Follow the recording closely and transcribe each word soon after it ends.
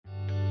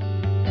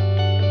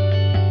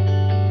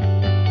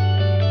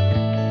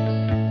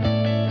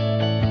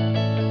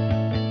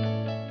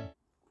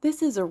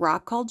This is a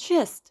rock called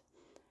schist.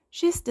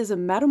 Schist is a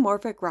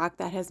metamorphic rock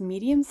that has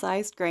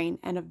medium-sized grain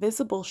and a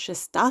visible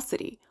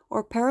schistosity,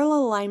 or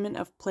parallel alignment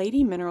of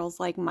platy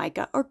minerals like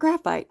mica or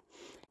graphite.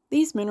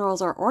 These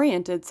minerals are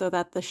oriented so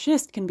that the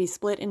schist can be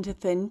split into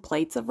thin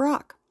plates of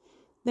rock.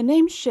 The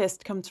name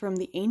schist comes from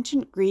the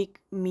ancient Greek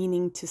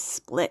meaning to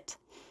split.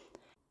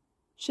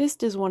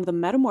 Schist is one of the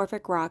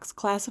metamorphic rocks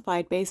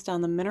classified based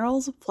on the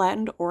mineral's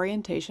flattened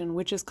orientation,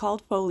 which is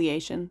called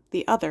foliation.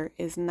 The other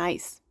is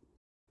gneiss.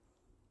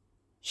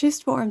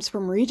 Schist forms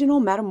from regional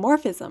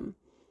metamorphism.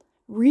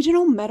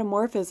 Regional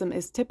metamorphism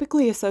is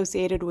typically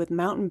associated with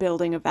mountain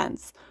building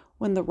events.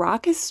 When the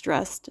rock is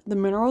stressed, the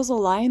minerals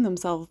align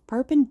themselves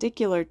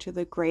perpendicular to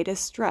the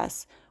greatest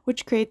stress,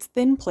 which creates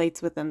thin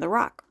plates within the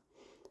rock.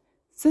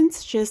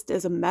 Since schist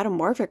is a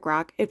metamorphic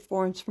rock, it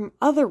forms from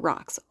other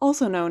rocks,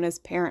 also known as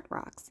parent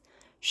rocks.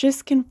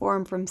 Schist can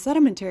form from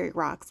sedimentary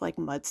rocks like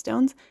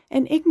mudstones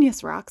and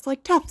igneous rocks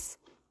like tuffs.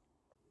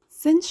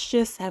 Since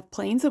schists have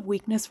planes of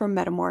weakness from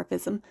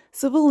metamorphism,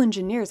 civil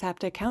engineers have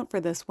to account for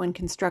this when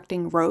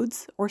constructing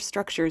roads or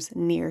structures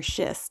near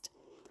schist.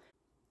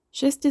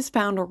 Schist is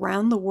found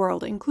around the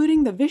world,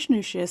 including the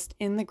Vishnu schist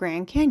in the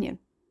Grand Canyon.